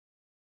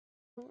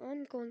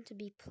I'm going to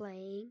be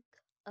playing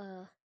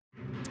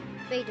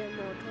Vader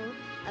Immortal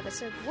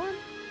Episode 1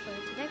 for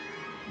today.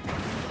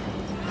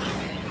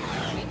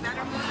 We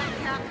better move it,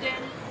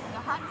 Captain. The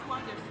Huts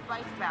want their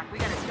spice back. We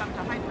gotta jump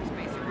to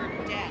hyperspace or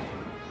we're dead.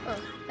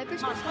 Oh,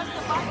 hyperspace. Come on, push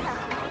the bypass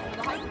controls for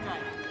the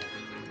hyperdrive.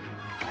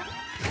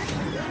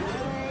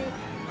 Okay.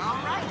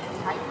 Alright,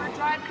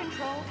 hyperdrive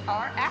controls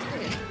are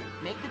active.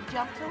 Make the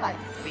jump to light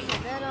speed.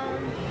 Put that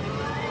on.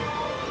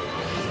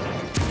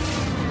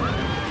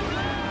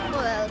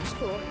 Oh, that looks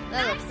cool.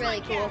 That looks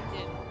really cool.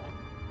 Captain.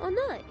 Oh,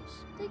 nice.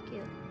 Thank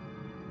you.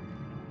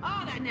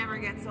 Oh, that never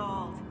gets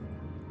old.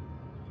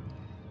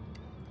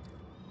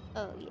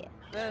 Oh, yeah.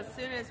 As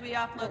soon as we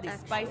offload these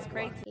spice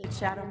crates in the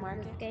Shadow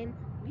Market, game.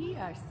 we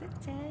are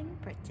sitting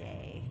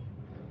pretty.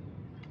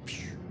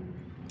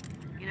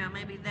 You know,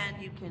 maybe then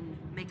you can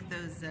make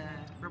those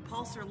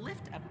repulsor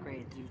lift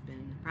upgrades you've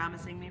been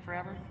promising me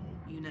forever.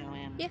 You know,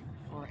 and Yeah.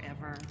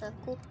 forever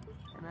Cool.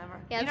 and ever.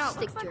 Yeah, You know, let's it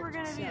looks stick like to we're it,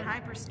 gonna be in so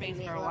hyperspace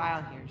maybe for a a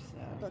while here, so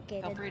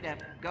complicated. feel free to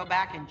go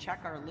back and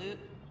check our loot.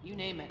 You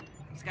name it.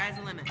 Sky's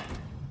the limit.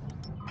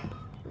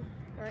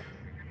 Alright.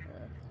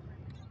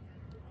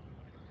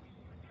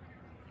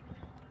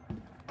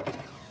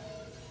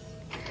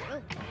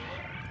 Oh.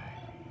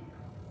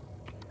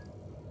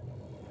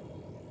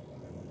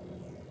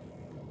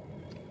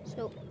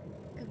 So,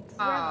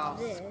 grab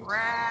this.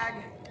 Scrag.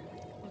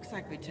 Looks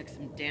like we took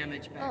some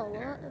damage back Oh,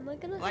 there. well, am I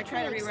gonna Well, I have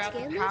try to like, reroute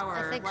scan the this? power.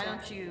 I think Why so.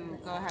 don't you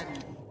go ahead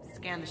and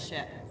scan the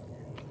ship?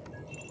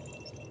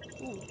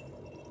 Ooh.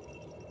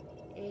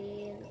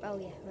 And, oh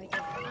yeah, right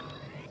there.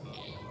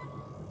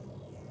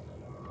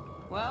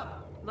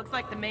 Well, looks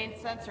like the main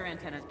sensor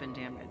antenna's been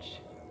damaged.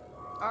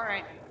 All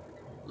right,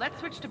 let's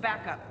switch to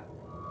backup.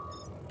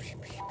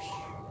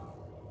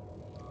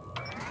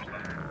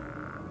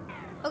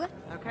 Okay.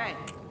 Okay,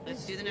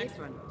 let's do the next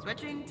one.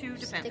 Switching to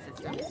defense Stick to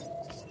systems. it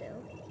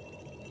still.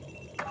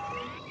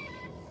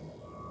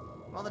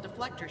 Well, the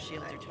deflector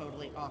shields are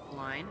totally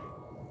offline.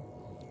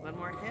 One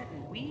more hit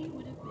and we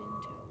would have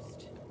been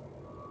toast.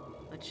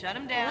 Let's shut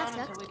them down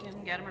that until we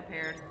can get them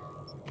repaired.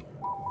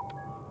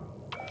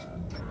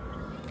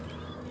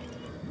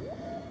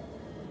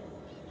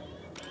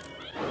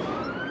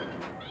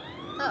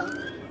 Oh,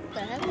 what the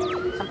heck?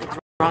 Something's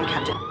wrong,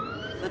 Captain.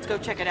 Let's go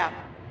check it out.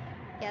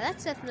 Yeah,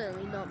 that's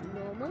definitely not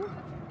normal.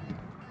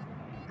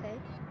 Okay.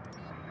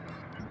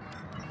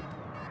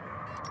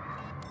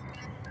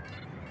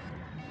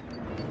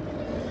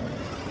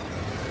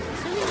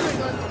 Assuming we're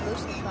going to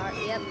boost the car.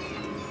 Yep. In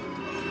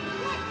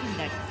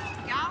the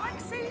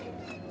galaxy?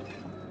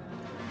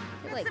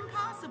 That's Like,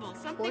 impossible.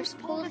 Something force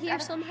pulled pulled us here out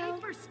of somehow?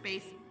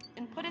 hyperspace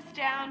and put us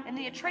down in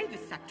the Atreus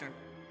sector.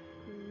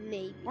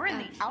 Maybe. We're in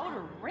the Actually,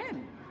 outer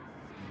rim.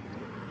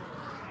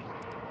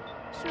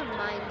 This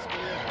reminds me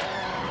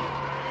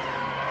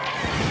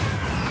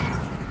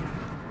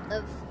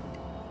of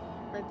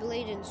my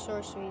Blade and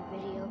Sorcery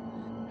video.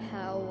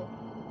 How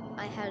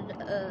I had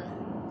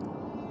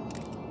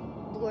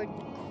Lord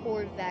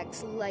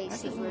Korvac's lightsaber.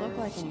 That doesn't look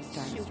like any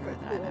Star super Destroyer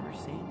that cool. I've ever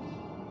seen.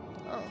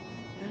 Oh.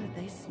 How did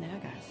they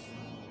snag us?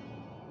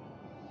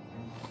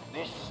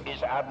 This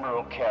is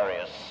Admiral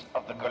Carius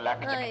of the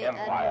Galactic Hi,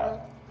 Empire.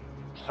 Admiral.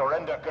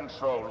 Surrender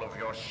control of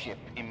your ship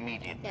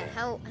immediately. Yeah,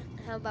 how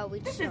about we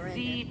This surrender? is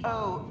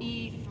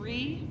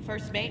ZOE3,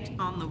 first mate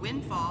on the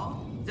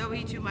Windfall.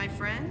 Zoe to my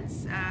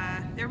friends.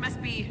 There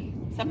must be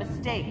some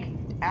mistake.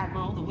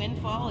 Admiral, the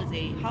Windfall is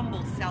a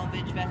humble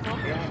salvage vessel.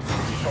 Any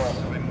short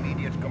of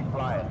immediate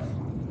compliance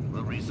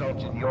will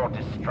result in your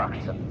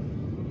destruction.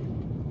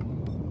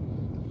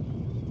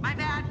 My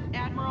bad,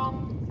 Admiral.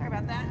 Sorry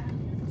about that.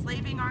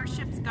 Slaving our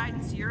ship's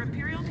guidance to your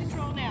Imperial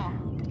control now.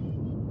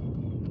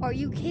 Are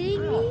you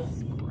kidding Oh, me?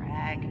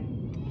 scrag.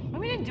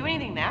 Well, we didn't do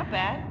anything that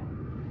bad.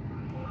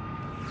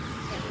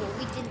 Yeah, well,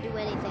 we didn't do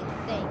anything.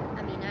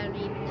 I mean, I don't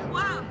even know.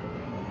 Whoa!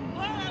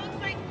 Whoa,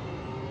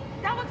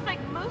 that looks like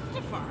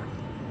Mustafar.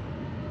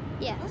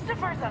 Yeah.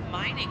 Mustafar's a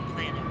mining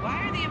planet.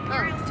 Why are the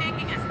Imperials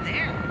taking us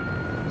there?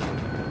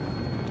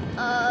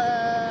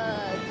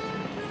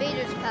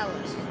 Vader's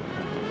palace.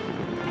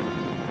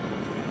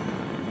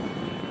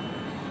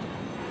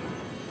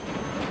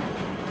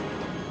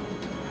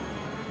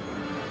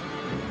 I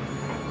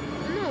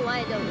don't know why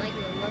I don't like the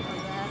look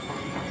of that.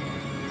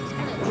 It's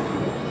kind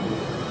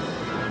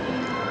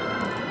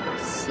of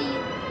see,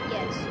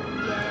 yes,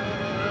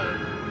 yay.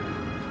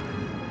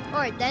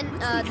 Alright then,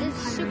 this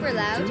is super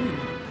loud.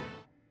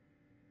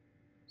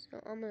 So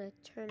I'm gonna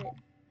turn it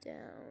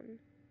down.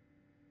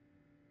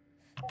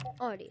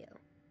 Audio.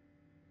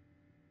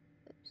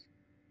 Oops.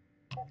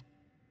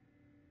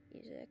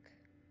 Music.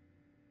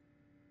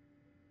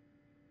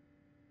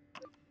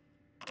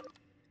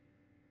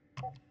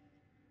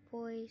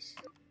 Voice.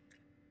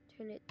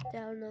 Turn it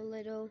down a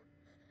little.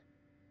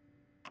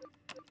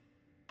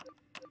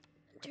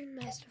 Turn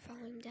master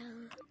volume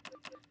down.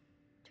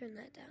 Turn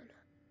that down.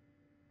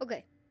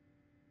 Okay.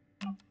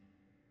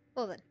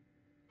 Well then.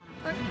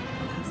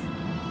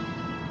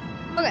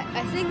 Okay,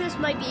 I think this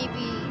might be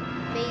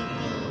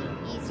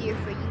maybe easier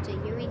for you to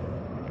hear me.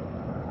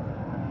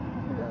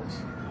 Who knows?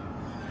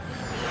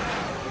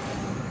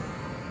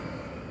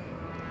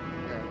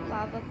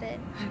 lava pit.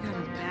 I got a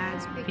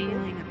That's bad pretty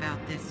feeling about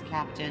this,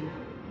 Captain.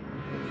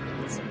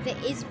 cool.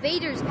 It's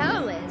Vader's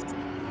palace.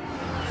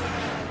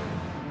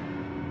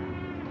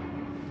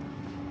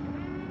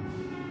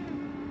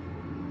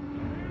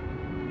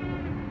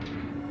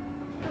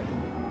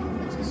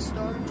 This is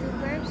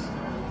stormtroopers.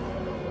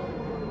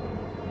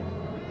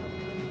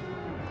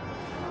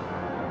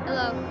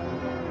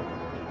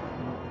 Hello.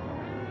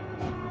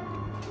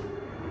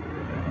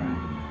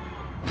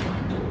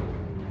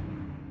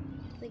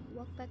 Like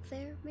walk back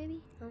there,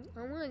 maybe?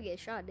 I want to get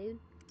shot, dude.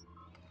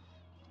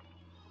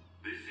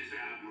 This is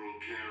Admiral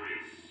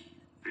Carius.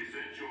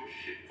 Present your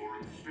ship for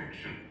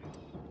inspection.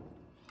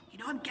 You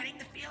know, I'm getting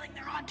the feeling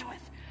they're onto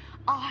us.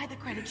 I'll hide the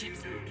credit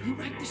chips. You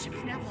write the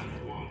ship's nav line.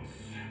 At once,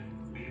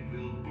 we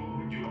will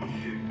board your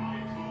ship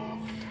by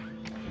force.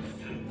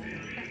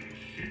 Civilian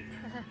ship.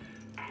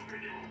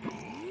 Open your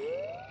door.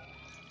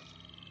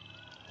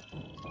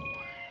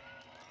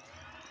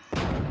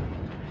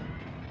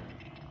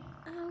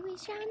 I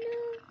wish I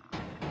knew.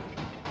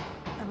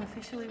 I'm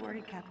officially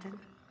worried, Captain.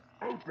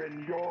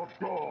 Open your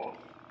door.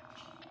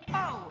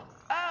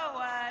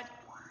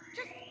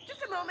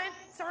 Just a moment.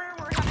 Sorry,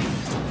 we're having...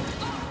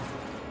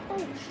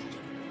 Oh.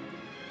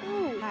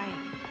 Oh.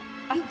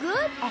 Hi. You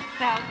good?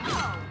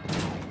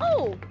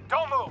 Oh.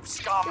 Don't move,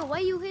 scum! Yo, why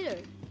you hit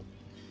her?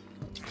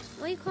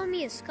 Why you call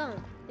me a skunk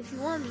if you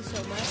want me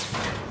so much?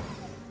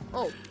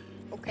 Oh.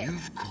 Okay.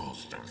 You've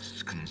caused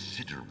us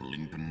considerable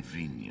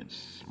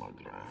inconvenience,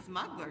 smuggler.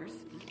 Smugglers?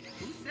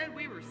 Who said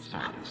we were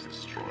smugglers? Silence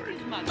destroyed.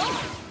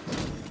 Smugglers.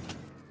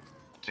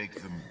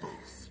 Take them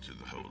both to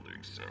the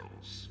holding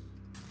cells.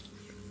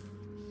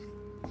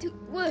 Dude,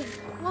 what?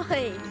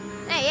 Why?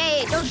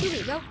 Hey, don't shoot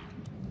me, yo.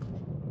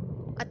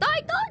 I thought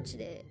I dodged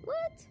it.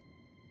 What?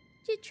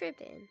 You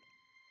tripping?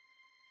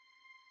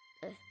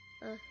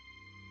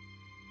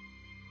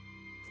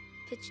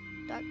 Pitch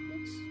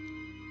darkness.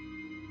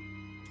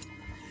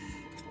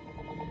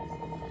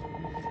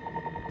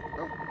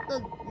 Oh,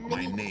 look, My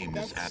mini name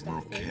is death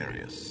Admiral stuff thing.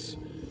 Carius.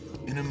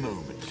 In a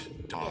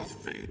moment,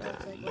 Darth Yeah, Vader,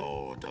 that's it.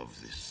 Lord of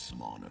this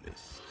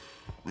monolith,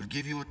 will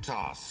give you a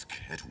task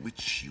at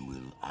which you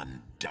will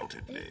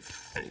undoubtedly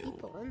fail.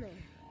 People in there.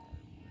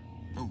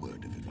 A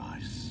word of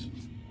advice.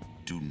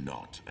 Do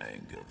not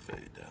anger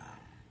Vader.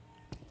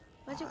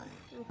 Why'd you...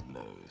 I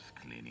loathe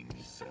cleaning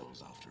these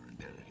cells after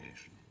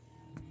interrogation.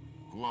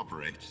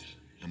 Cooperate,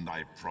 and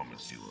I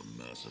promise you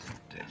a merciful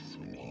death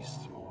when he's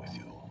through with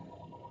you.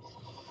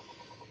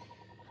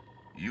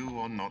 You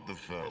are not the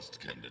first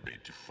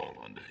candidate to fall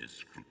under his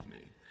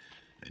scrutiny,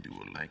 and you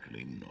will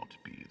likely not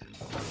be the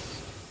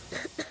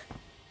last.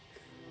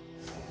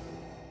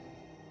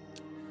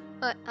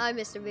 Hi,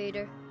 Mr.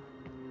 Vader.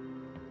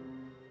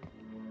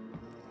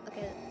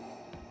 Okay.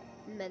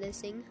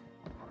 Menacing.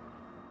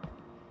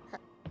 Huh.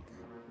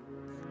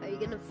 Are you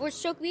gonna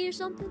force choke me or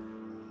something?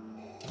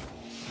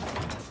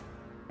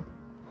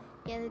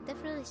 Yeah, they're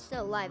definitely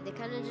still alive. They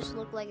kind of just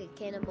look like a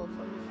cannibal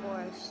from the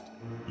forest.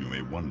 You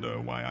may wonder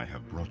why I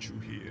have brought you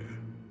here.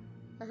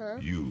 Uh-huh.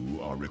 You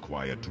are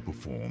required to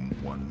perform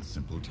one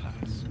simple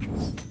task.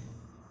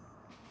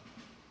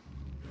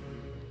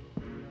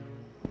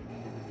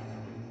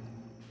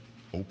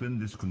 Open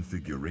this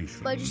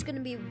configuration. But I'm just gonna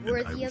be and I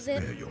worthy will of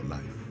it. spare your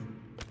life.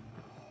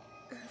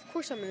 Of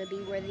course I'm gonna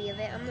be worthy of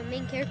it. I'm the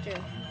main character.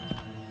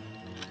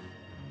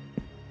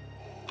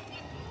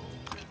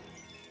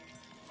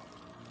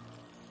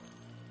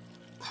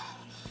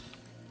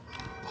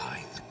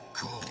 By the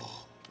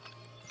gore.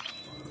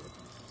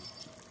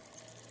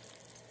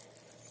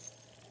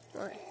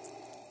 What?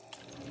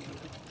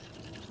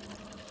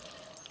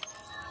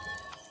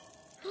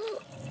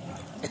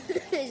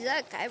 Is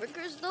that a kyber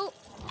crystal?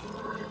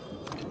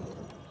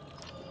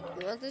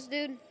 You want this,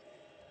 dude?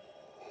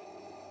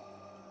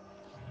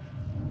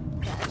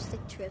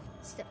 Plastic trip.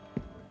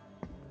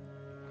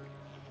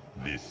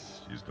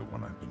 This is the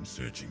one I've been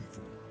searching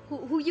for.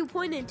 Who you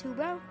pointing to,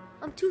 bro?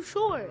 I'm too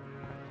short.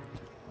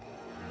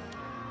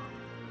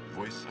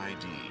 Voice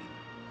ID.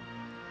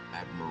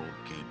 Admiral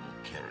Gable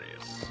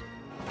Carius.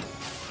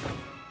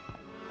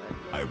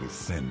 I will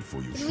send for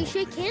you Can we shortly.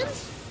 shake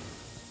hands?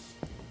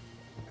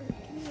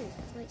 Give me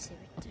your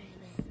lightsaber. Damn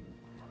it.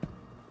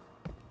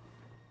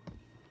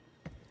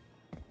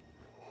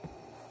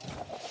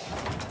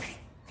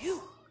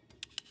 You!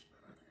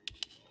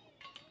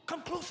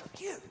 Come closer,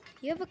 you!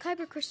 You have a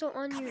kyber crystal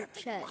on your here,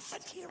 you chest.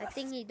 mustn't hear I us.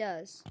 think he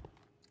does.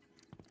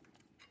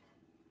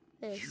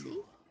 Yeah, see?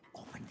 You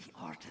open the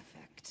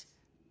artifact.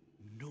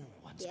 No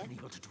one's Yeah. been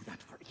able to do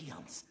that for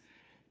eons.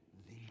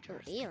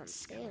 Vader's been eons,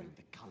 scouring damn.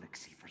 the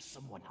galaxy for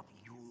someone of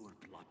your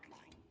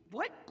bloodline.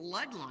 What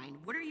bloodline?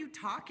 What are you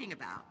talking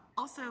about?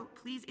 Also,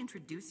 please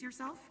introduce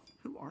yourself.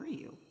 Who are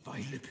you?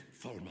 Violet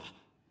Fulma,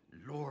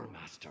 lore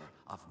master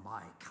of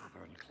my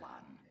cavern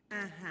clan.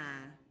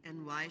 Uh-huh.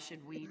 And why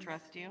should we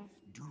trust you?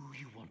 Do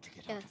you want to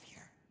get Yeah. out of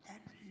here?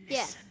 Then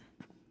Yeah. listen.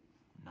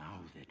 Now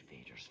that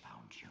Vader's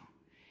found you,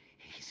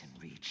 he's in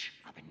reach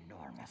of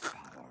enormous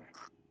power.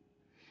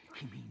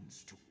 He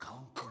means to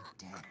conquer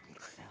death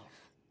itself.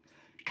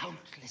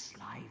 Countless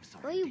lives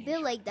are Why in you danger,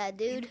 built like that,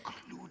 dude?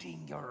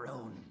 including your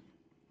own.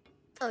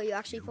 Oh, you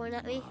actually point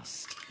at me?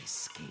 Must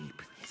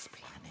escape this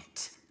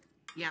planet.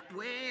 Yeah,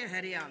 way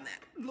ahead of you on that,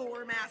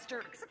 lore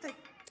master. Except I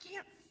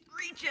can't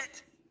reach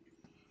it.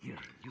 Here,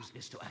 use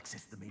this to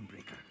access the main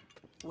breaker.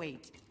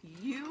 Wait,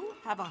 you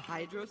have a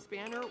hydro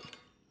spanner?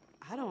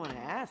 I don't want to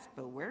ask,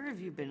 but where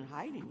have you been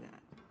hiding that?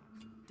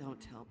 Don't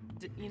tell.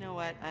 You know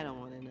what? I don't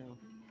want to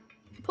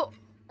know.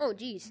 Oh,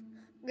 geez.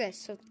 Okay,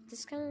 so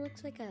this kind of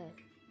looks like a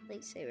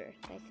lightsaber.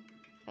 Like,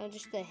 kind of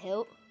just the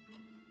hilt.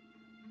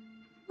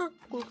 Oh,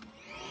 cool.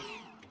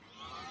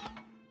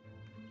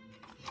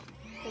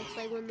 Looks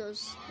like one of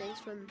those things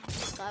from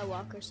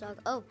Skywalker saga.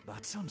 Oh,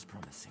 That sounds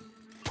promising.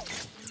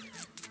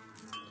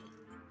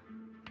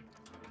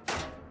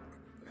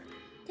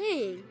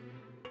 dang.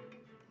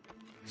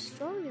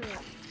 Strong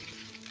enough.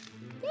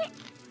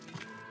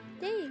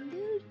 Dang,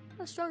 dude.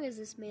 How strong is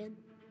this man?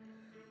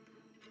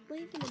 Am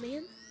I even a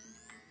man?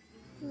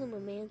 I think I'm a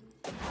man.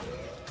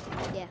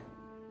 Yeah.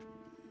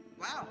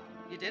 Wow,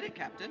 you did it,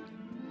 Captain.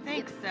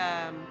 Thanks,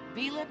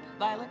 Violet,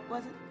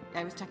 was it?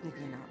 I was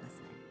technically not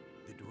listening.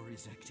 The door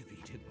is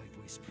activated by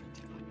voice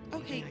print.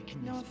 Okay, I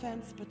can no use-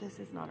 offense, but this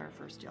is not our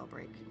first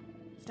jailbreak.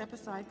 Step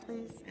aside,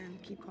 please,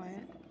 and keep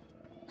quiet.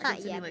 Ah,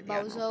 yeah,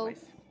 bozo.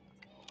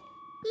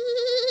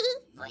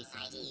 Voice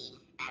ID,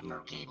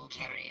 Admiral Cable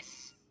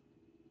Carius.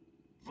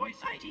 Voice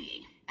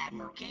ID,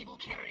 Admiral Cable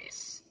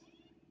Carius.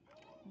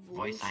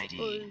 Voice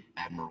ID,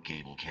 Admiral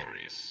Cable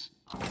Carius.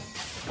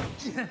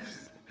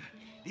 Yes!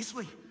 This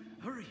way!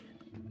 Hurry!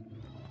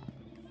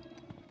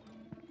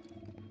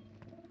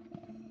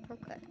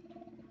 Okay.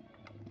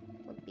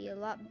 Would be a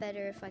lot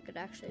better if I could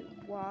actually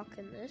walk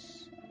in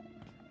this.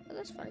 But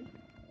that's fine.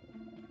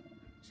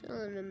 Still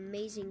an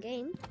amazing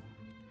game.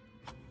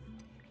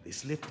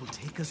 This lift will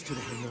take us to the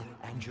hangar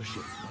and your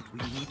ship,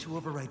 but we need to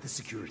override the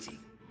security.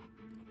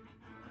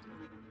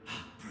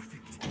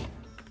 Perfect.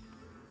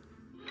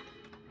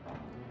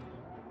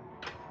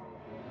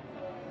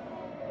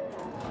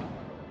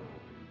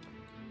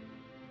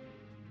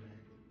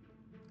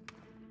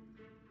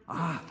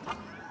 Ah!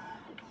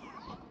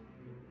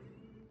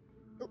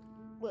 Oh,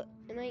 what?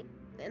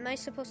 Am I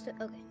supposed to?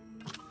 Okay.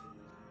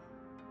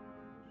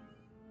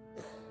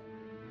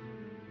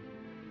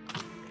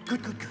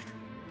 Good, good, good.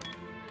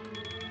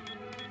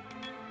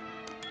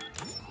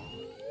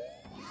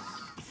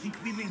 I think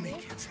we may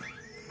make it.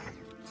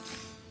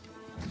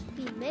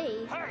 Be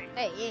made.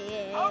 Hey,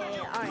 yeah.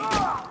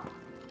 Alright.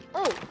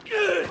 Oh!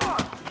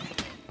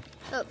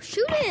 Oh,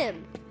 shoot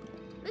him!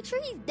 Make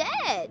sure he's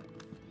dead!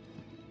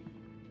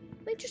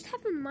 Might just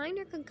have a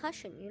minor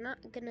concussion. You're not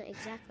gonna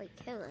exactly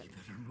kill him.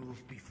 Better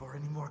move before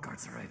any more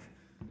guards arrive.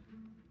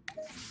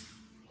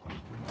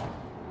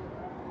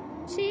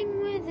 Sing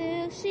with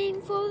us,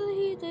 sing for the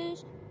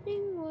heathens,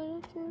 sing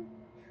with us.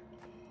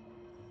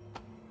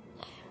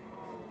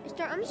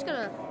 I'm just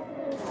gonna.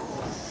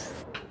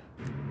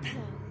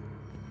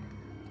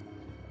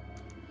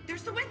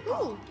 There's the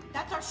windfall.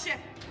 That's our ship.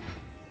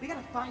 We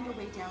gotta find a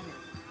way down there.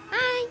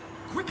 Hi.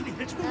 Quickly,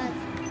 let's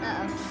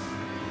move!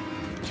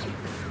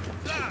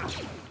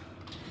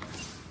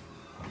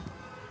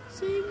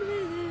 Sing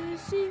with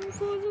us, sing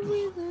for the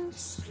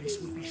heathens. This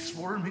place will be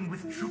swarming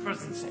with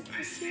troopers and soldiers.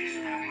 This is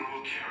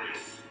Admiral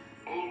Carius.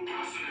 All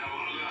personnel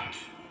alert.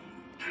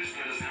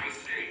 Prisoners have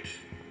escaped.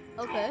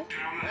 Okay. Lock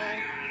down the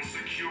hangar and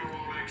secure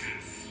all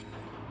exits.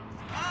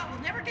 Oh,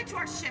 we'll never get to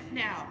our ship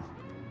now.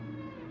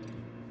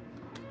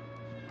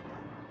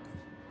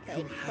 Okay,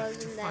 You'll have to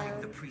closing find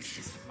down. the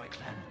priestess of my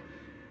clan.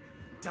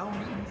 Down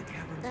in the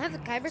cavern. I have a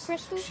kyber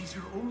crystal? She's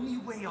your only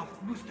way off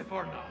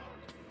Mustafar now.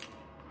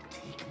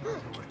 Take my lower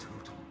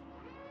totem.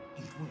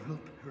 It will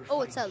help her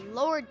Oh, it's a find you.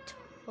 Lord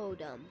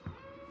Totem.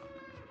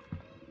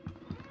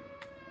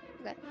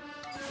 Okay.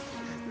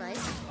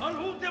 Nice. I'll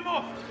hold them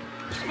off!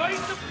 Find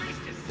the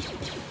priestess!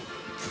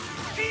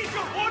 She's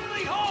your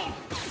only hope!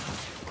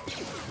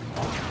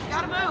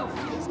 Gotta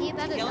move. Is he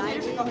about to The die,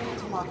 elevators are dude? going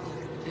into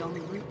lockdown. The only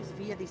route is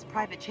via these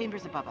private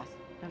chambers above us.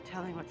 No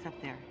telling what's up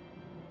there.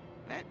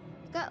 But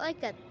He's got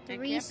like a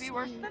it can't be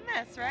worse than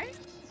this, right?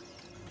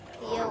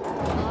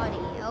 body.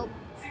 Oh,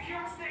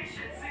 Secure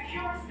stations!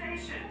 Secure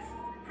stations!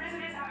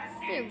 Prisoners have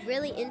escaped. it's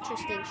really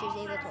interesting. She's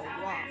able to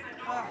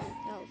walk.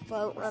 Oh,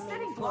 float. We're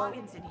setting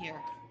blockings in here.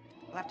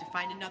 We'll have to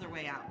find another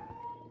way out.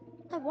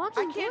 I'm I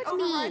walking can't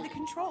towards override me. the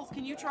controls.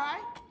 Can you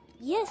try?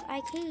 Yes,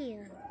 I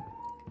can.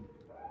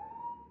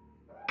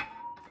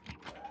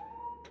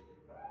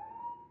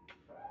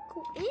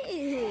 Go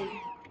in.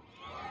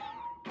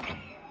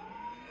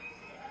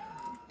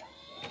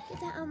 Get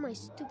that out of my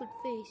stupid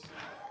face.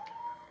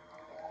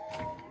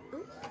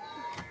 Ooh.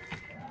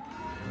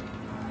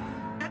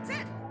 That's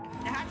it.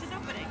 The hatch is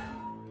opening.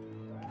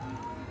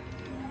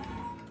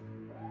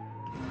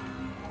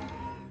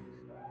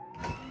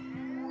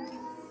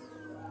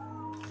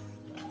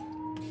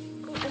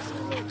 Oh, this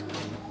is it.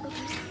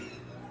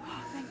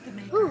 Thank the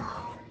maker.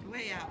 Whew.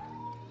 Way out.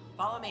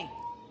 Follow me.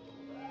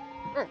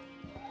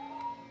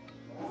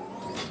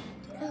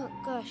 Oh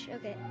gosh,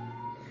 okay.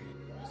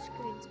 My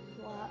screen's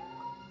blocked.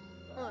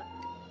 Alright.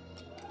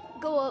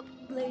 Go up,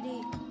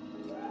 lady.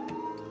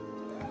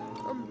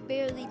 I'm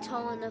barely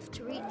tall enough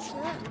to reach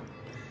that.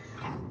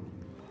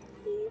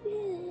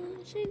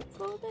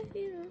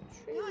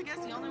 Well, I guess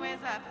the only way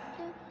is up.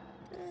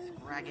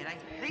 Ragged, I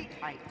hate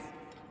heights.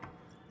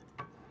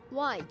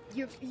 Why?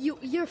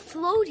 You're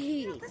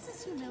floating. This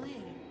is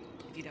humiliating.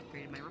 If you'd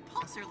upgraded my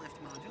repulsor lift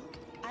module,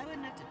 I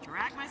wouldn't have to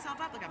drag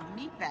myself up like a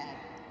meat bag.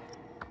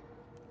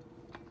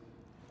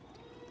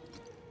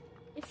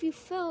 If you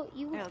fell,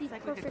 you would be Looks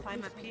like we perfectly could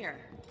climb up fine. here.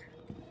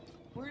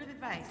 Word of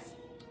advice.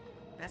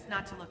 Best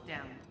not to look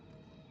down.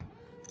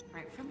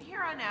 Right, from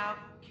here on out,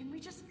 can we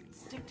just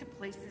stick to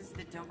places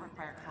that don't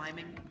require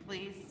climbing,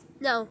 please?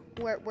 No,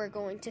 we're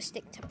going to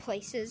stick to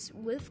places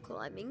with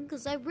climbing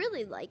because I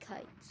really like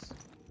heights.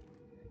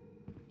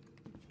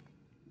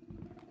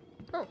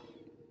 Oh.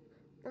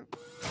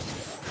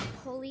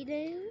 Pulley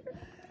down.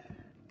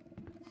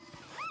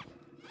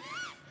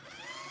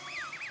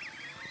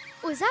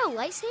 Oh, is that a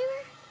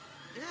lightsaber?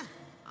 Ugh.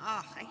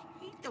 Oh, I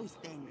hate those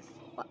things.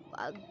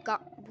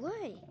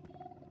 Why?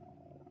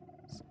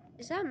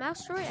 Is that a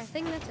mouse droid? I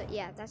think that's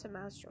that's a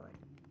mouse droid.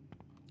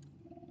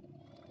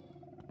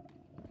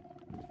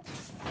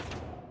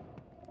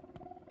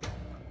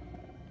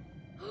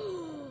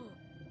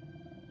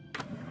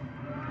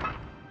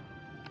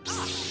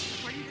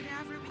 According to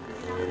Navra, we can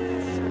get out.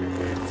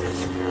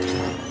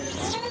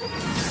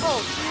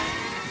 Oh,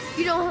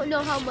 you don't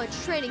know how much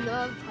training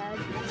I've had.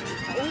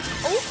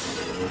 Oh.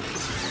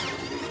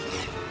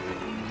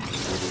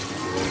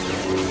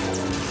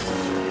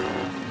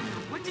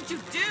 What did you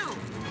do?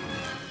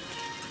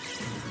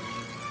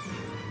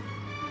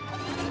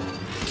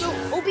 So,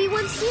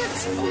 Obi-Wan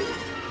stance.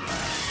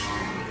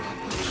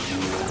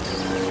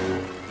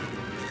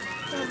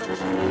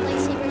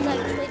 Lightsabers I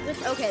played with.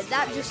 Okay,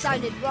 that just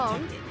sounded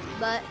wrong,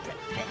 but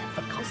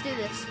let's do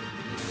this.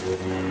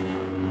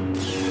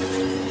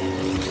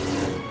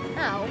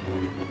 Ow.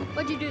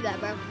 Why'd you do that,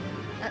 bro?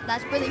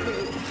 That's really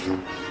rude.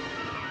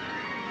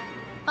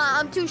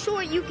 I'm too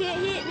short, you can't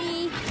hit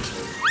me.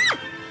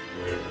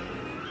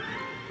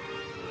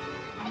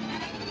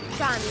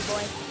 Try me,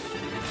 boy.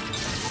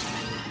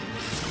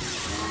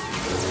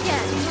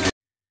 Yeah.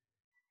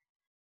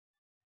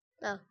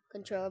 Oh,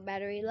 controller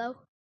battery low.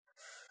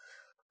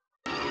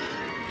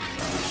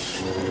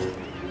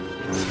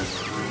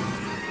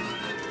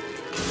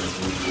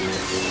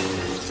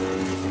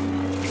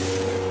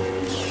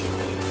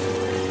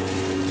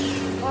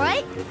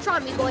 Alright, try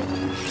me, boy.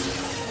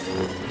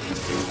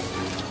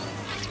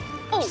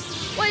 Oh,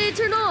 why did it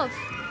turn off?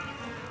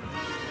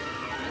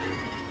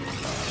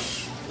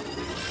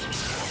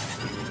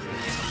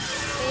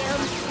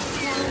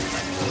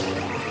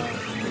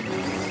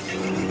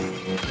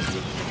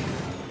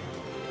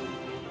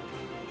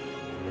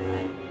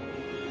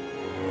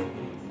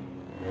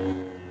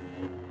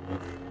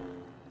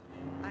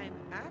 I'm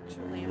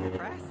actually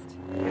impressed.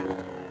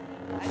 Yeah.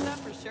 I thought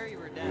for sure you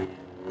were dead.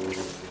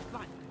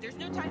 Come on, there's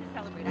no time to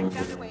celebrate. I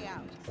found a way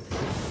out.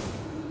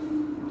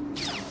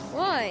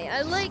 Why?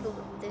 I like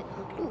it.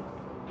 Ooh.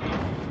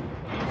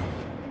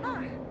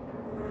 Ah,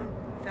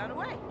 found a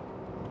way.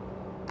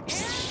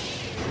 And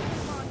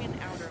along an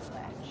outer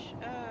ledge.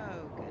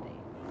 Oh, goody.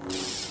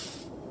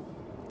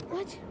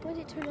 What? Why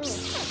did it turn on?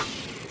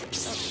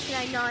 Oh, can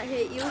I not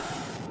hit you?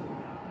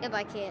 If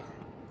I can't.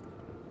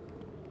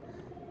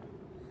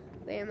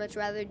 Very much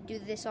rather do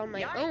this on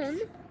my Yikes. own.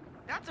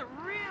 That's a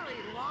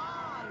really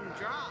long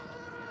drop.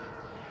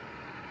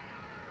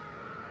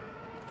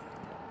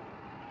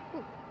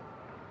 Ooh.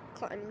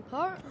 Climbing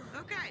part.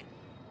 Okay.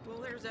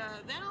 Well, there's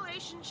a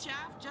ventilation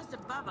shaft just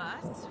above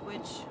us,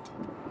 which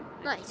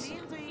Nice.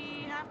 means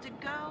we have to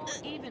go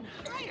even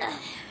higher.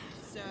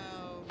 So,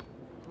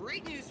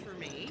 great news for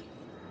me.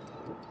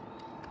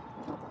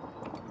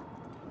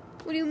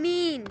 What do you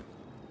mean?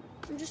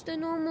 I'm just a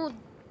normal.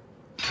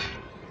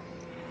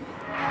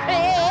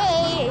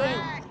 Hey!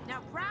 Right.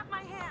 Now grab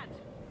my hand.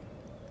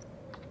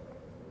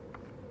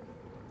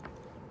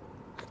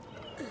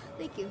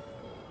 Thank you.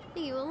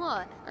 Thank you a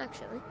lot,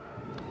 actually.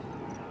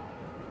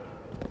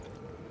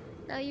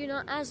 Now you're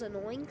not as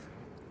annoying.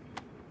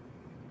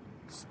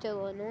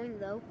 Still annoying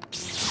though.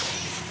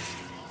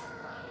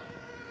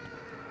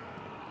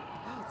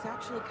 Oh, it's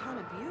actually kind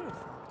of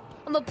beautiful.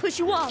 I'm gonna push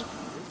you off.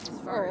 As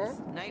far as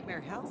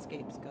nightmare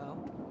hellscapes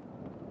go.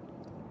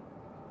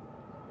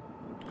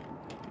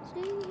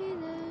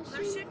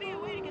 There should be a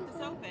way to get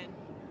this open.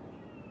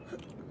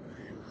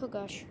 Oh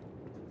gosh.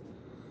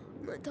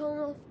 My tongue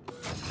off.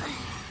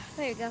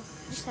 There you go.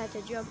 Just had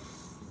to jump.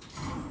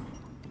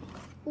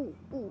 Ooh.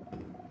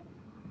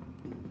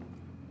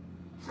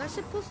 Am I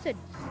supposed to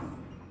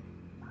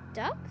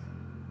duck?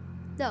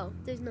 No,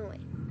 there's no way.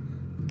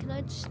 Can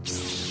I just...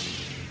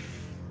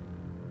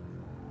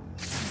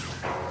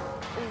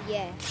 Oh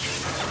yeah.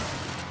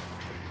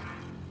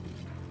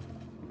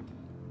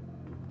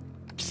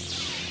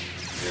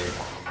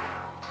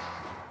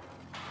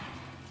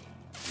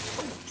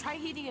 Try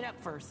heating it up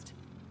first.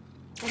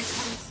 Then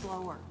come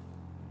slower.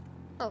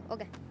 Oh,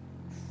 okay.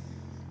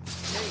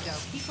 There you go.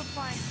 Keep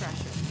applying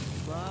pressure.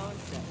 Slow and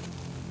steady.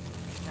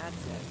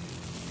 That's it.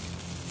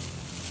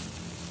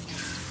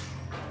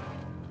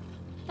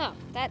 Oh,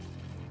 that...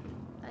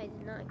 I I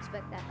did not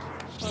expect that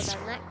to fall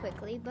down that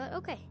quickly, but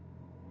okay.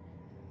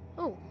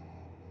 Oh,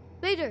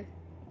 Vader!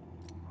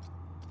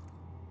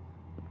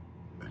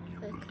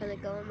 I'm kind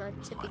of going on my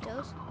tippy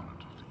toes.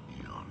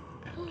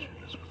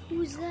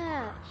 Who's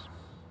that?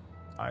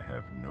 I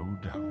have no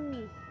doubt.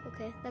 Ooh,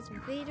 okay, that's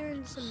Vader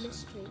and some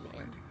mystery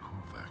man.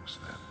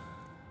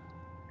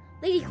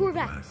 Lady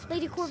Korvac!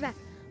 Lady Korvac!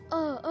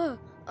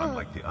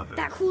 Unlike the others,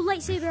 that cool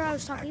lightsaber I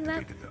was talking about.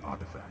 activated the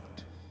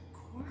artifact.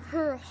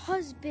 Her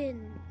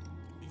husband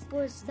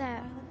was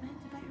that.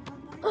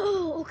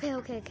 Oh,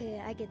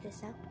 okay, I get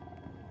this now.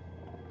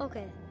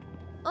 Okay.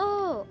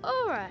 Oh,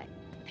 alright.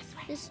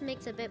 This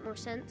makes a bit more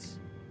sense.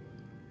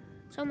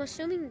 So I'm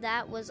assuming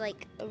that was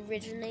like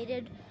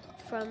originated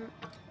from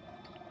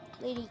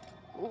Lady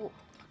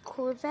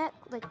Korvac,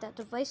 like that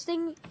device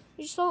thing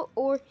you saw,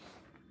 or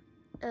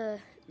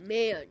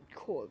man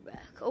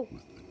Korvac. Oh,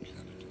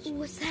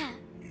 what's that?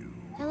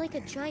 Is that like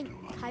a giant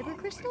kyber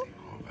crystal?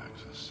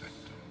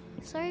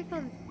 Sorry if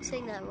I'm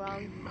saying that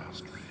wrong.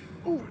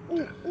 Ooh.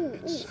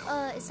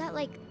 Is that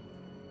like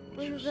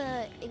one of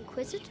the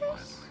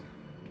Inquisitors?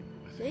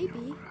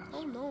 Maybe.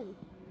 Oh no.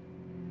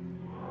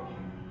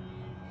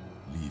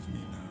 Leave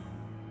me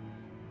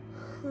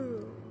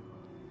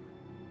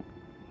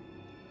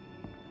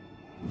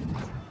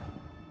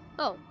now.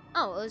 Oh,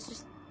 it was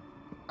just...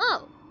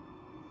 Oh,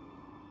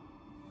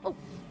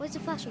 where's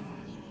it flashing?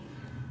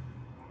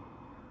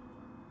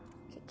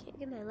 Okay, can't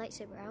get my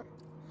lightsaber out.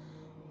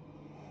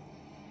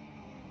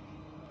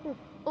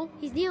 Oh,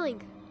 he's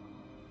kneeling.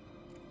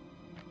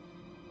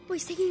 Oh,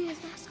 he's taking his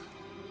mask off.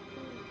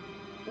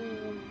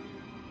 Ooh.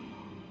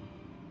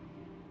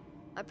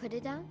 I put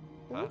it down.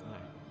 Ooh.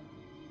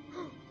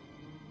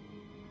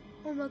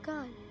 Oh my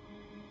god.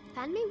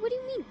 Padme? What do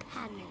you mean,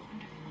 Padme?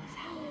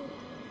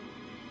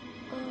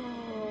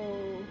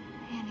 Oh.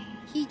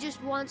 He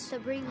just wants to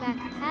bring back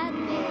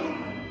Padme.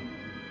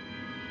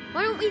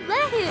 Why don't we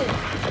let him?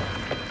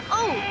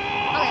 Oh,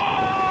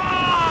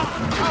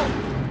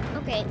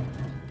 okay.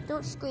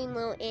 Don't scream,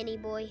 little Annie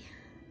boy.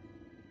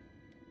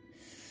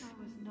 I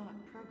was not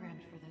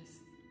programmed for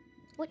this.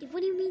 What do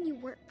you mean you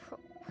weren't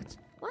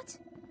What?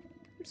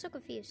 I'm so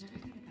confused.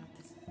 Everything about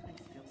this place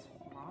feels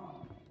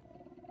wrong.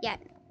 Yeah.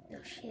 No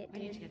shit, I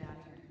need to dude. get out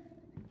of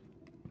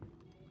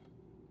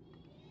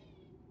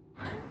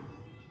here.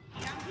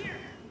 Down here!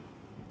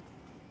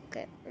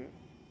 Okay, I'm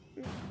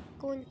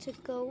going to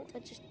go. I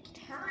just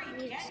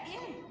Hurry, get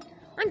in!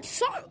 I'm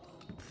sorry.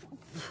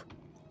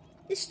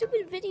 This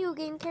stupid video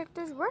game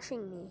character's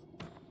rushing me.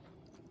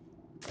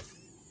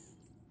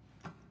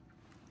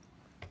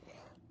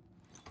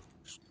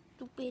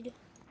 Stupid.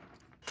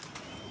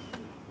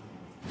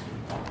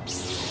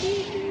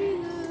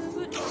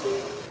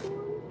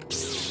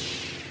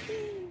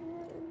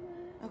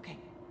 Okay,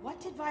 what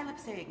did Violet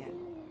say again?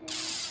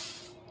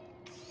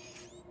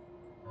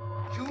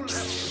 You'll have to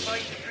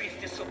fight the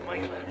priestess of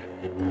Mylan.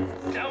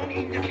 Down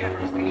in the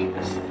caverns beneath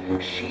us.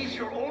 She's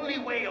your only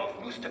way off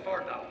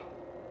Mustafar now.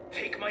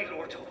 Take my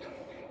lore totem.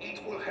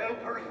 It will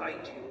help her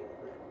find you.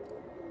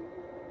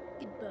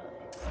 Goodbye.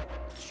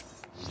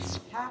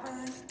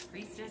 Cavern,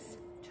 priestess,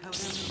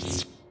 totem.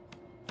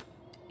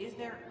 Is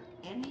there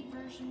any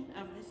version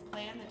of this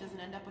plan that doesn't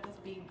end up with us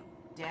being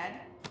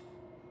dead?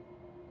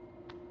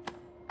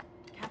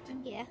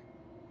 Captain? Yeah.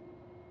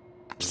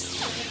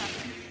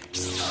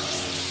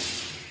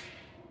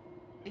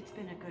 It's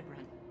been a good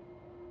run.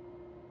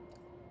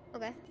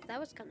 Okay, that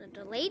was kind of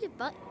delayed,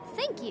 but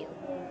thank you.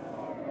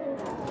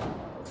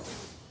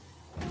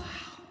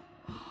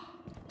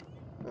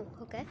 Oh,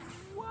 okay.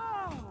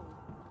 Whoa!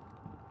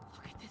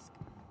 Look at this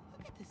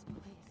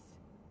place.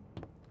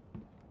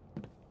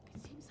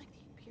 It seems like the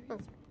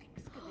Imperials are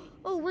excavating.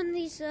 Oh, one of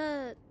these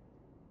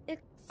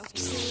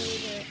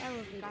excavator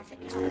elevator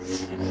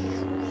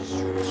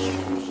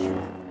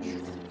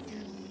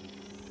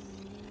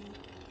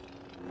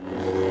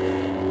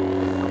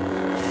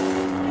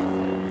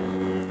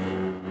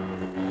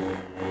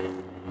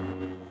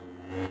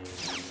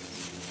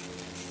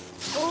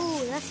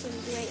Oh, that's some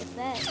great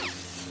effect.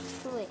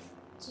 Oh, wait,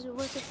 does it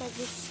work if I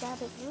just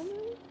stab it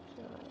normally?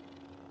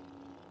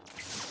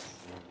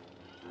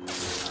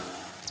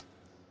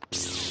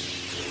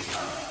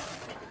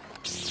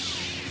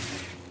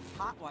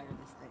 Hotwire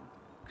this thing.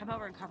 Come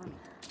over and cover me.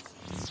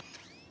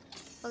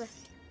 Okay.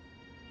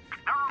 There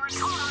are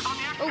intruders on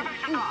the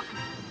excavation dock.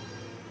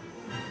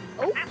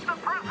 Oh. It's the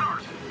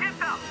prisoners.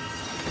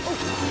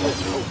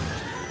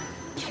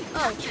 Get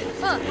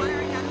them.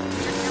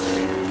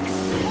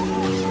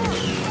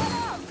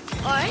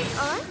 Alright.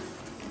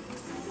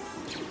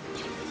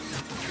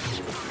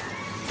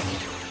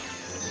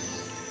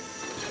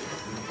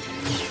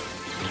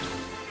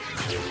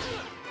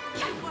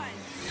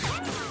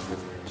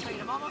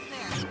 Wait, I'm almost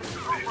there.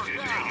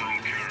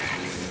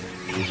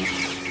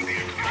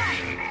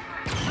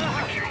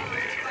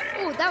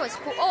 Oh, that was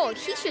cool. Oh,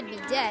 he should be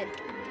dead.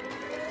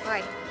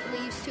 Alright, I'm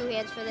gonna use two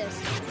hands for this.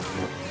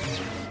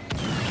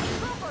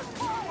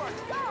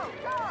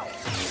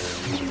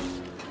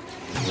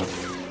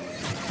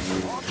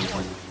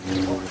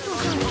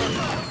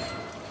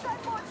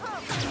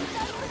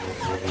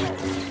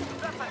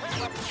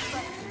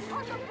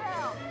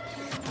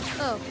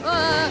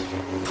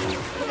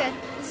 Okay,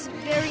 this is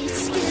very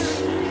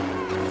scary.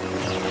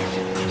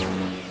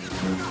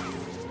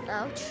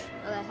 Ouch.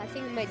 Okay, I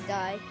think I might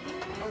die.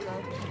 Oh no.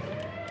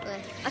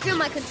 Okay. I feel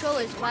my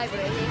controller's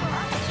vibrating.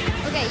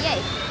 Okay,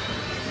 yay.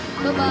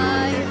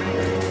 Bye-bye.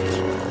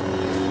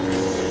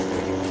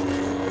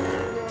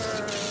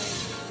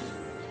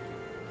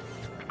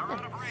 We're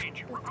out of range.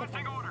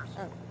 Requesting orders.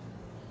 Oh.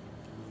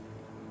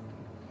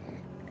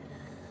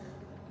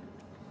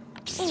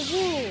 Oh,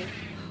 whoa.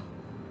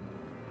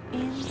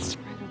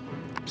 Incredible.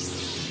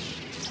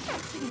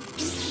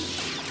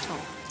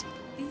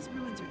 These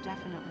ruins are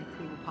definitely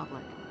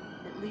pre-Republic.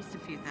 At least a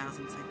few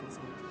thousand cycles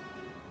old.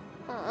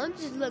 Oh, I'm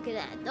just looking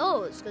at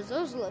those, because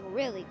those look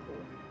really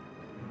cool.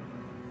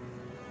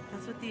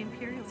 That's what the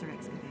Imperials are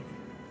excavating.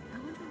 I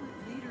wonder what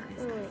Vader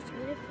is Wait, after.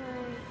 what if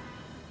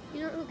I...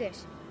 You know, who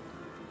cares?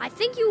 I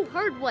think you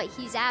heard what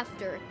he's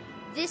after.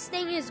 This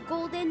thing is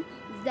golden.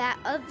 That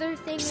other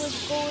thing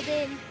was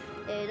golden.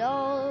 It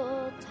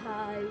all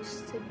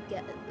ties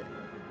together.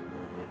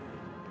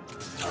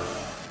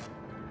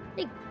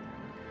 Hey,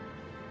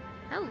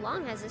 how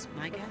long has this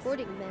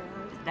recording been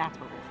on? That's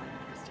where we'll find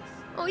Christus.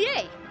 Oh,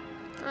 yay!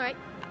 Alright.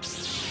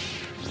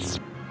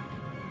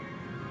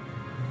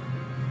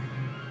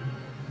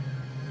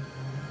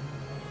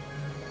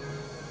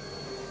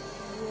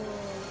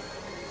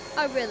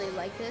 I really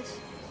like this.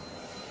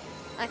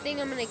 I think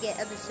I'm gonna get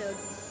episode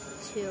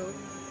 2,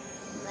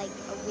 like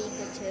a week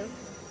or 2.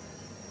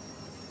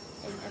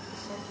 And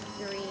episode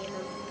 3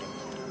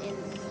 in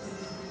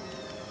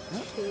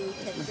 2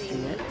 to 3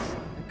 weeks.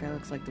 That guy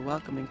looks like the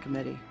welcoming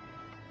committee.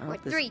 Or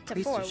 3 to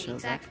 4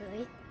 weeks,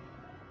 actually.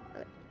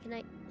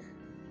 Okay,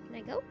 can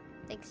I go?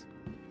 Thanks.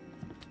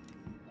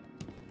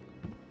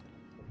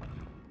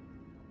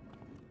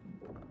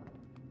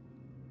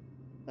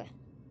 Okay.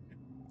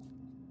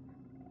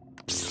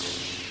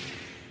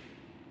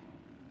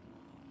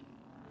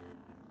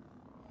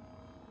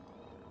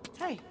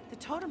 Hey, the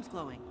totem's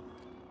glowing.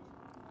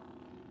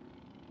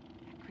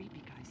 That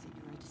creepy guy said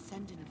you're a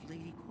descendant of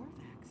Lady Corvax.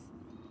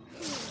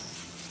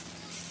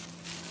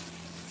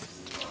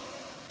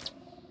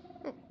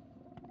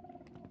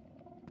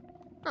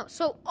 Oh,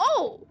 so,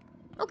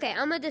 okay,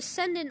 I'm a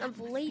descendant of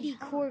Lady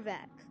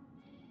Corvax.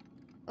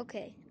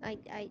 Okay,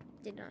 I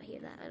did not hear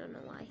that. I don't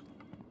know why.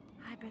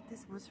 I bet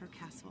this was her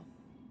castle.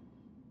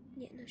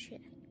 Yeah, no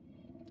shit.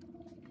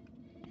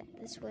 Okay,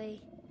 this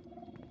way.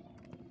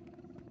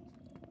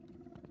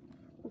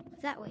 Ooh,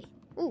 that way.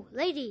 Ooh,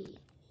 lady.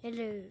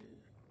 Hello.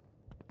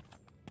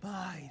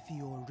 By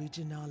the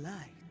original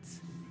light.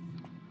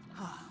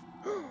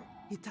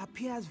 It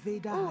appears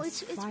Vader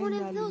has it's finally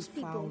one of those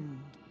people. found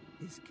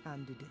his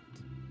candidate.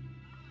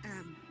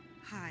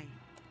 Hi.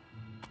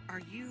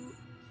 Are you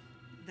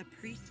the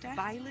priestess?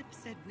 Bylip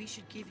said we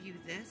should give you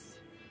this,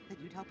 that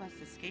you'd help us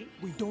escape?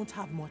 We don't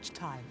have much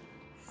time.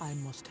 I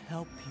must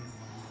help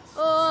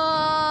you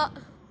on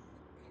this.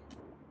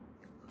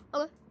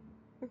 Okay.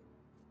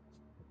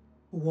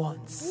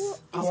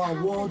 Once,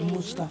 our world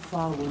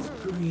Mustafa was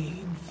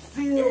green,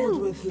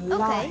 filled with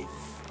life.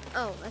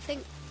 Oh, I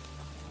think...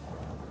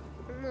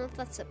 I don't know if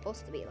that's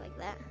supposed to be like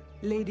that.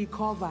 Lady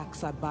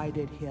Kovacs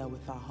abided here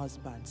with her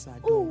husband,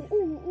 Sadovia,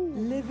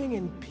 living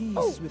in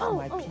peace with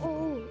my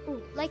people.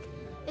 Like,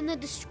 in the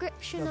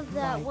description of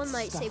that one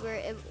lightsaber,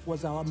 it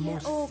was our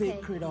most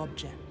sacred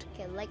object.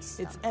 Okay, like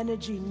its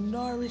energy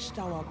nourished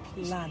our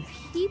planet.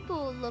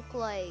 People look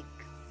like...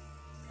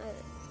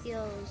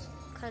 feels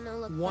kind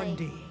of look One like...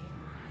 day,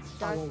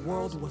 our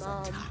world was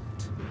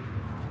attacked.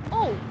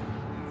 Oh,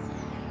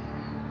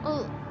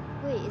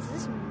 wait, is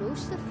this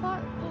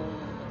Mustafar?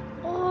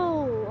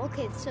 Oh,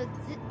 okay, so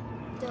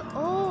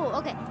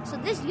okay, so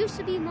this used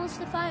to be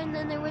Mustafar, and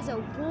then there was a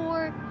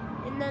war,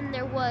 and then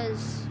there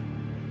was...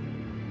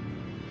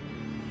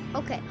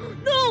 Okay,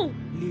 no!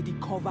 Lady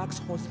Kovacs'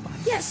 husband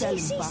fell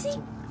in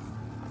battle.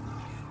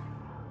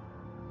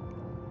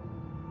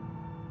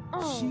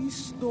 Oh. She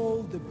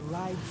stole the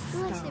bride's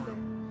star,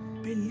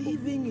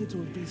 believing it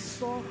would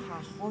restore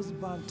her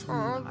husband to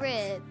life.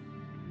 Rip.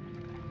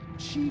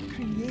 She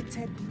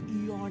created the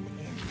Eon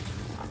End,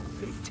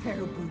 a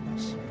terrible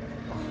machine.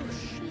 Oh,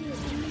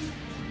 shit.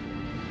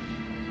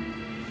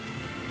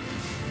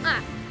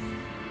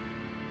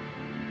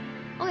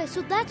 Okay,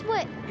 so that's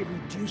what... It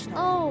reduced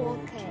our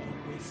world to okay.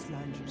 the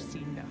wasteland you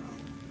see now.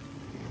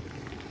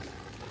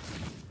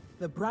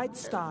 The bright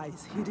star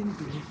is hidden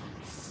beneath,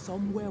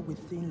 somewhere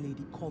within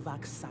Lady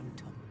Kovacs'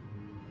 sanctum.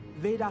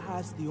 Vader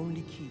has the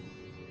only key.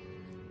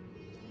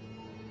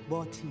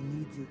 But he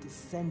needs a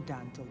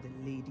descendant of the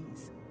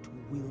ladies to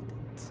wield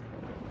it.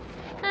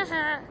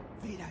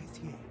 Vader is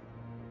here.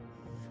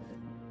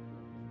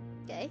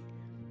 Okay.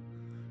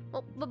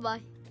 Oh,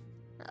 bye-bye.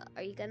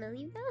 Are you gonna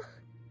leave now?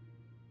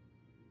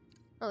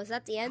 Oh, is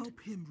that the end?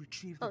 Help him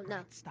retrieve the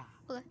bright star.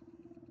 Okay.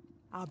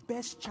 Our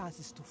best chance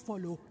is to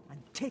follow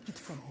and take it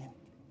from him.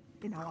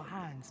 In our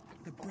hands,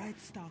 the bright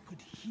star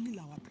could heal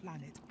our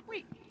planet.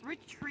 Wait,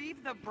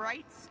 retrieve the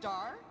bright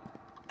star?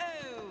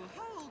 Oh,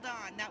 hold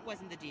on. That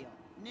wasn't the deal.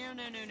 No.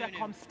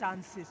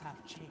 Circumstances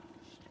have changed.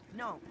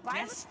 No,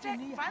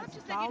 Destiny has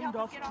bound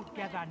us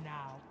together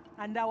now,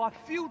 and our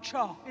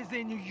future is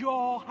in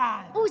your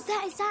hands. Oh, is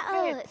that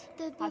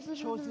It has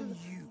chosen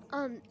you.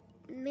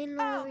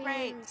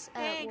 Mandalorian's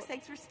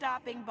Thanks for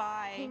stopping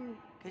by.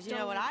 Because you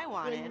know what I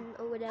wanted?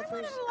 or whatever. I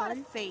wanted a lot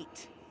of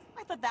fate.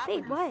 I thought that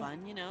would be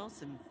fun, you know,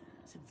 some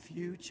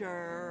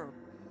future.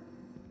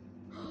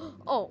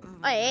 Oh,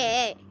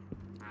 hey.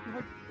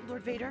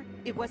 Lord Vader,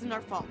 it wasn't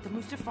our fault. The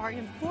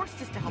Mustafarian forced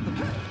us to help him.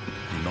 Do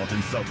not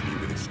insult me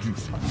with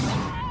excuses.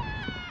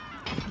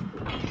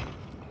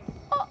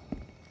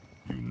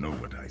 You know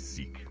what I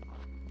seek.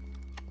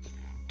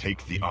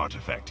 Take the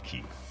artifact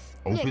key.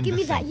 Yeah, give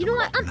me that. You know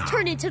what? I'm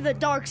turning to the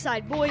dark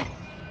side, boy.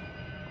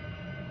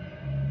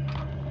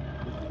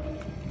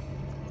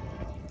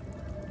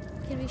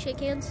 Can we shake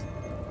hands?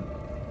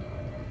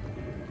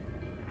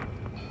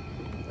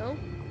 No?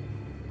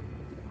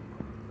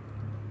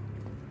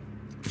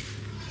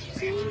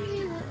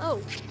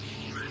 Oh.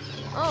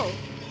 Oh.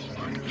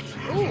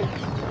 Ooh.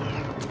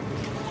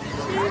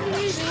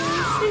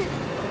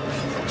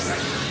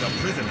 The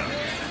prisoner.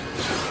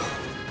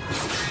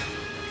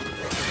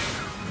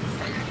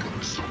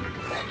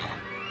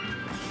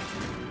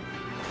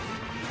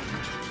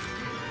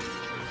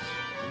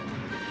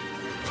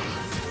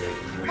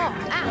 Oh,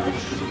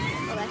 ouch.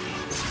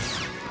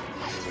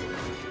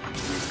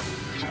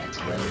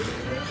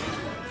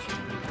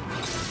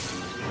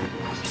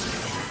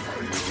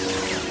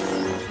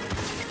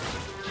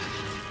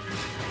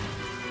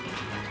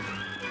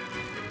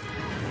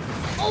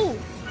 Oh!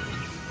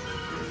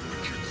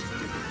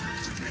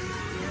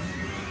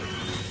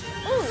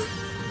 Oh!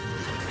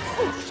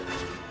 Oh, shit.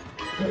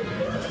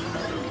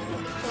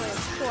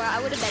 Poor, I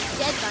would have been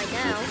dead by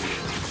now.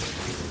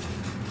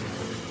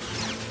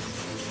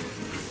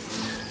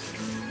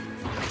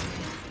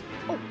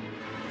 Oh.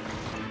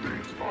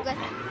 Okay.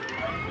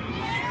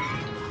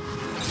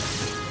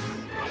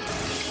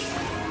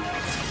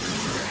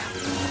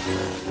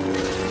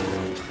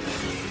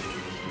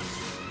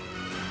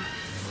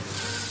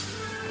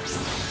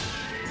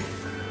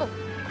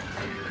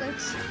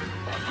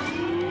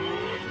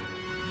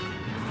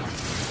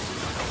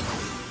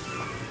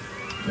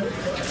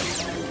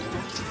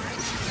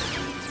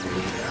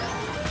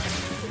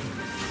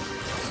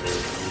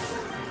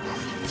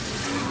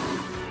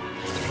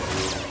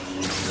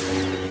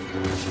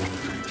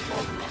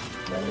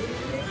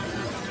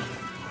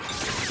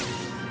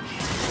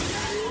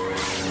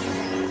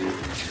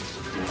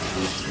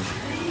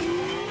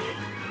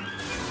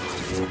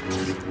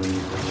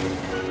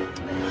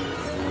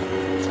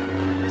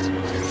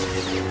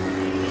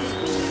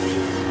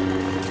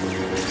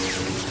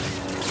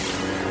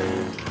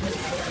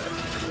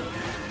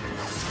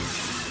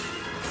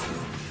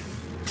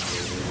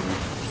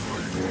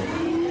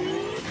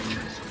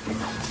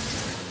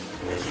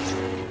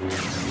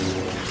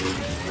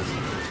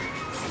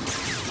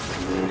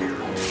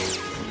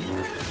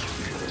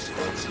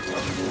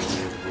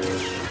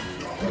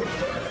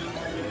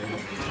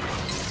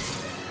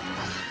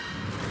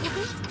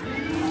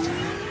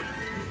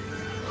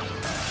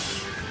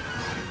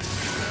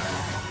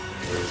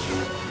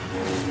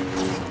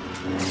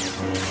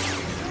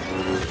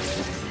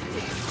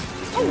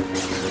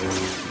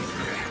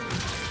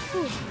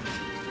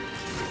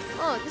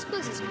 Oh, this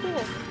place is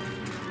cool.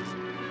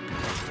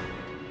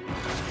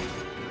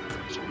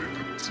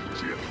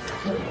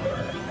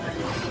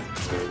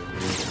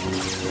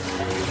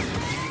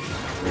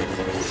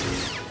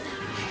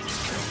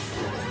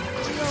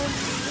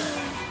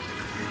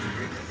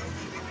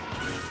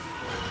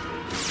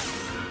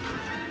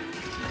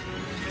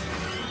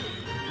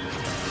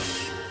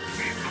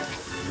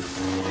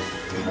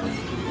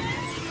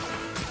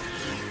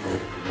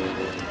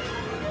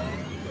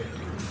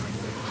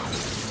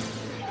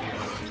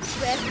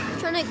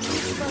 Trying to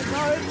keep my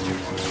guard.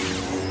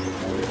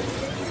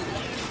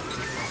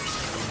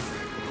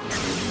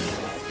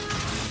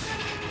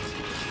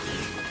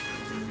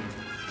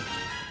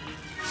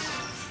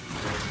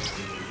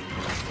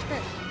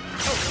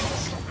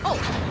 Oh,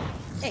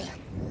 hey.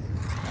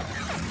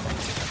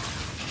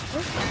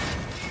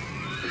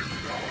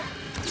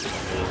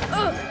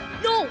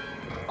 No!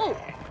 Oh!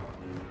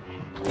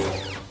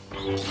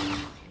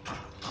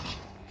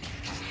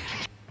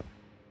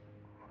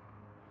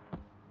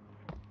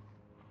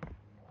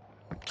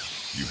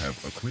 You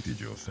have acquitted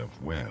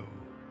yourself well.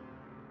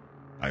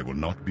 I will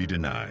not be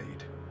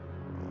denied.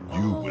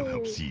 You will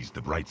help seize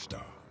the Bright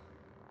Star.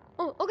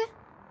 Oh, okay.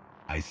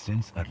 I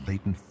sense a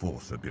latent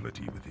force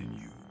ability within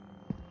you.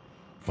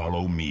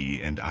 Follow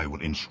me, and I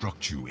will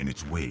instruct you in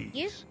its ways.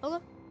 Yeah,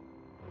 okay.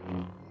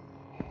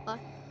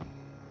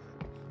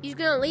 You just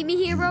gonna leave me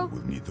here, bro? You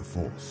will need the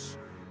force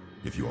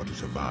if you are to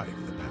survive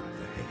the path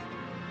ahead.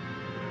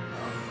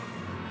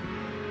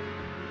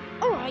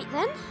 Alright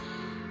then.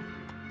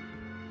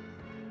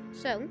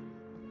 So.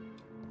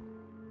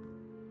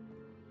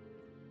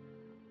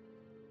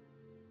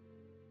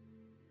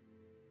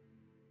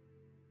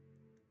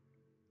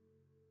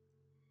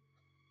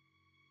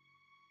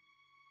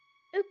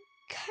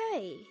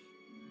 Okay.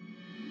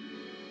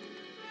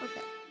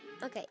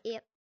 Okay,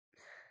 yep.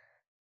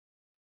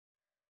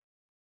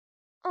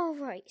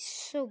 Alright,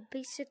 so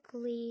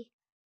basically,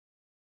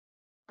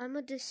 I'm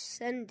a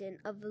descendant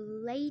of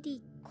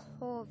Lady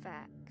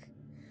Korvac,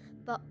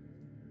 but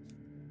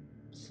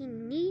he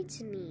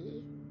needs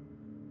me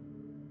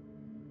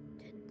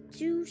to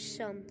do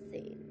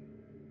something.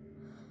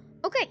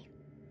 Okay,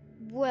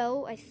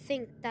 well, I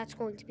think that's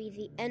going to be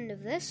the end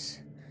of this.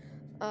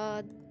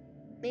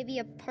 Maybe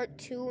a part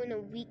 2 in a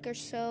week or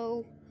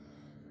so.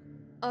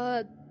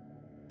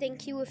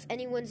 Thank you if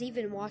anyone's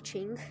even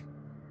watching.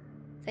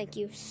 Thank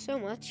you so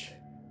much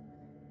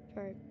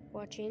for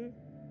watching.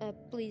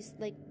 Please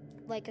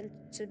like and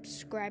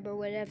subscribe or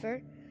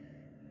whatever.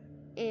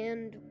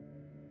 And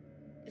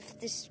if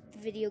this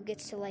video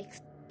gets to like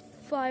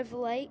 5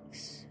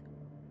 likes,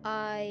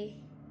 I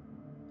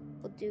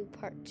will do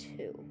part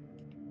 2.